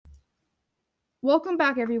Welcome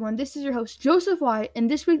back, everyone. This is your host, Joseph White, and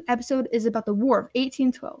this week's episode is about the War of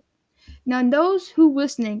 1812. Now, those who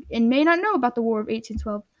listening and may not know about the War of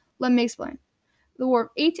 1812, let me explain. The War of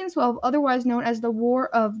 1812, otherwise known as the War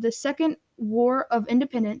of the Second War of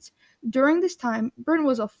Independence, during this time, Britain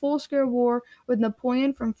was a full-scale war with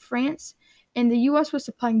Napoleon from France, and the U.S. was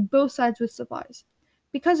supplying both sides with supplies.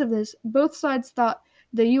 Because of this, both sides thought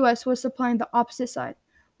the U.S. was supplying the opposite side,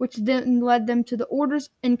 which then led them to the Orders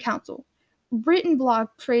in Council. Britain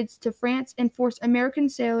blocked trades to France and forced American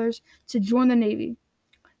sailors to join the Navy.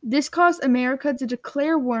 This caused America to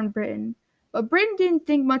declare war on Britain, but Britain didn't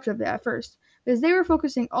think much of it at first, because they were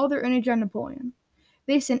focusing all their energy on Napoleon.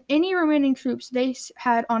 They sent any remaining troops they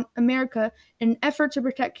had on America in an effort to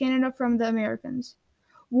protect Canada from the Americans.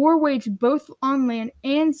 War waged both on land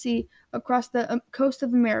and sea across the coast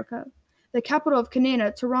of America. The capital of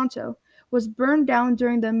Canada, Toronto, was burned down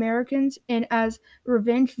during the Americans, and as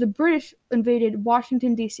revenge, the British invaded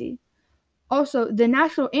Washington, D.C. Also, the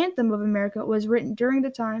national anthem of America was written during the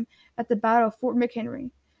time at the Battle of Fort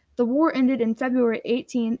McHenry. The war ended in February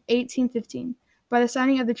 18, 1815, by the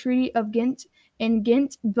signing of the Treaty of Ghent in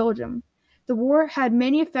Ghent, Belgium. The war had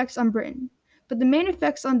many effects on Britain, but the main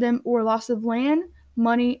effects on them were loss of land,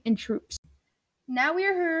 money, and troops. Now we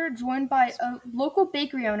are here joined by a local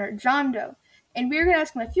bakery owner, John Doe, and we are going to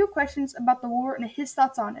ask him a few questions about the war and his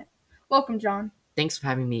thoughts on it. Welcome, John. Thanks for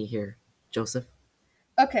having me here, Joseph.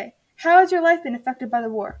 Okay, how has your life been affected by the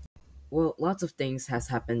war? Well, lots of things has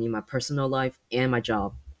happened in my personal life and my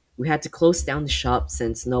job. We had to close down the shop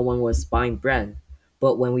since no one was buying bread.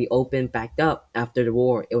 But when we opened back up after the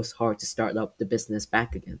war, it was hard to start up the business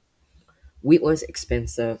back again. Wheat was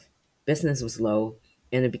expensive, business was low,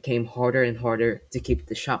 and it became harder and harder to keep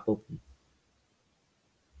the shop open.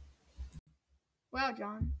 Wow,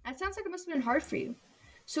 John, that sounds like it must have been hard for you.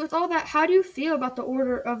 So, with all that, how do you feel about the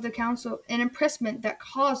order of the council and impressment that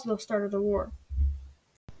caused the start of the war?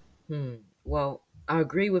 Well, I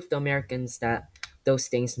agree with the Americans that those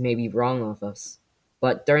things may be wrong of us.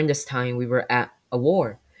 But during this time, we were at a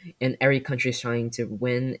war, and every country is trying to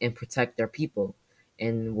win and protect their people,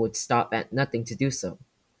 and would stop at nothing to do so.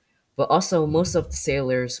 But also, most of the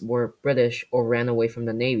sailors were British or ran away from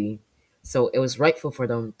the Navy, so it was rightful for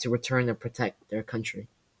them to return and protect their country.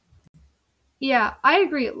 Yeah, I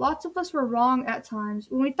agree. Lots of us were wrong at times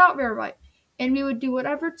when we thought we were right, and we would do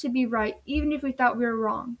whatever to be right, even if we thought we were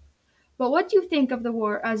wrong. But what do you think of the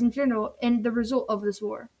war as in general and the result of this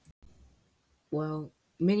war? Well,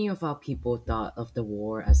 many of our people thought of the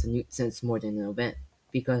war as a nuisance more than an event,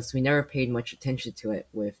 because we never paid much attention to it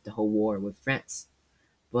with the whole war with France.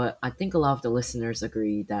 But I think a lot of the listeners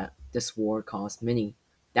agree that this war caused many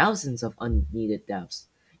thousands of unneeded deaths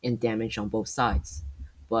and damage on both sides.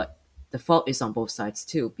 But the fault is on both sides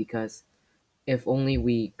too, because if only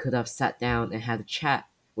we could have sat down and had a chat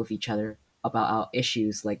with each other about our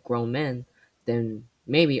issues like grown men, then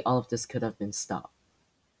maybe all of this could have been stopped.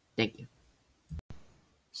 Thank you.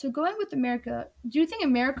 So, going with America, do you think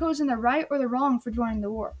America was in the right or the wrong for joining the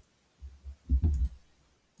war?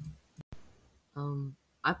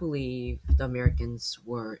 I believe the Americans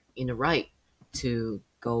were in the right to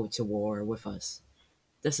go to war with us.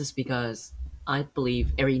 This is because I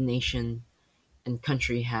believe every nation and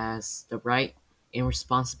country has the right and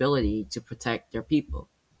responsibility to protect their people.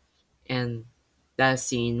 And that is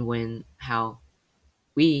seen when how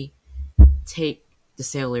we take the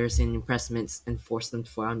sailors and impressments and force them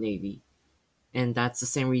for our navy. And that's the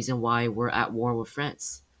same reason why we're at war with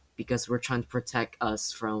France, because we're trying to protect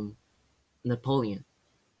us from Napoleon.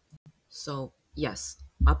 So, yes,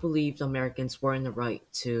 I believe the Americans were in the right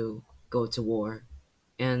to go to war.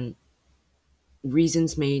 And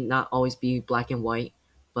reasons may not always be black and white,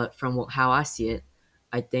 but from how I see it,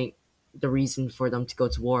 I think the reason for them to go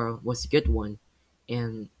to war was a good one,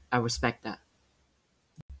 and I respect that.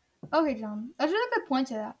 Okay, John, that's a really good point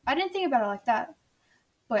to that. I didn't think about it like that.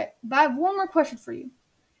 But I have one more question for you.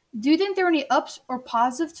 Do you think there were any ups or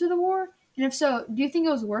positives to the war? And if so, do you think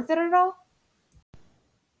it was worth it at all?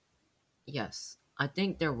 Yes, I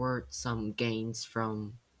think there were some gains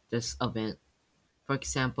from this event. For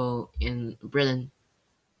example, in Britain,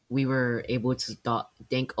 we were able to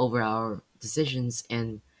think over our decisions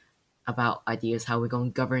and about ideas how we're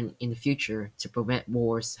going to govern in the future to prevent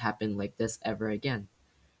wars happen like this ever again.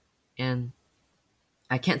 And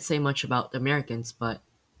I can't say much about the Americans, but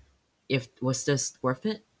if was this worth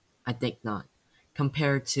it? I think not.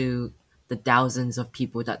 Compared to the thousands of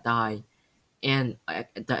people that died and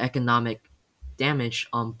the economic damage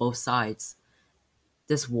on both sides,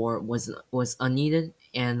 this war was unneeded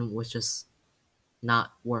and was just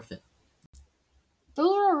not worth it.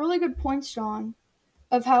 Those are really good points, John.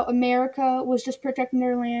 of how America was just protecting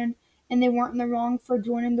their land and they weren't in the wrong for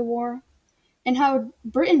joining the war, and how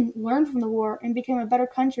Britain learned from the war and became a better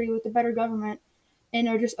country with a better government and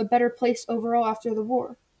are just a better place overall after the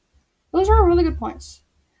war. Those are all really good points.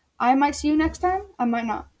 I might see you next time, I might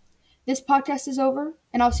not. This podcast is over,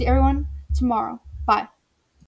 and I'll see everyone tomorrow. Bye.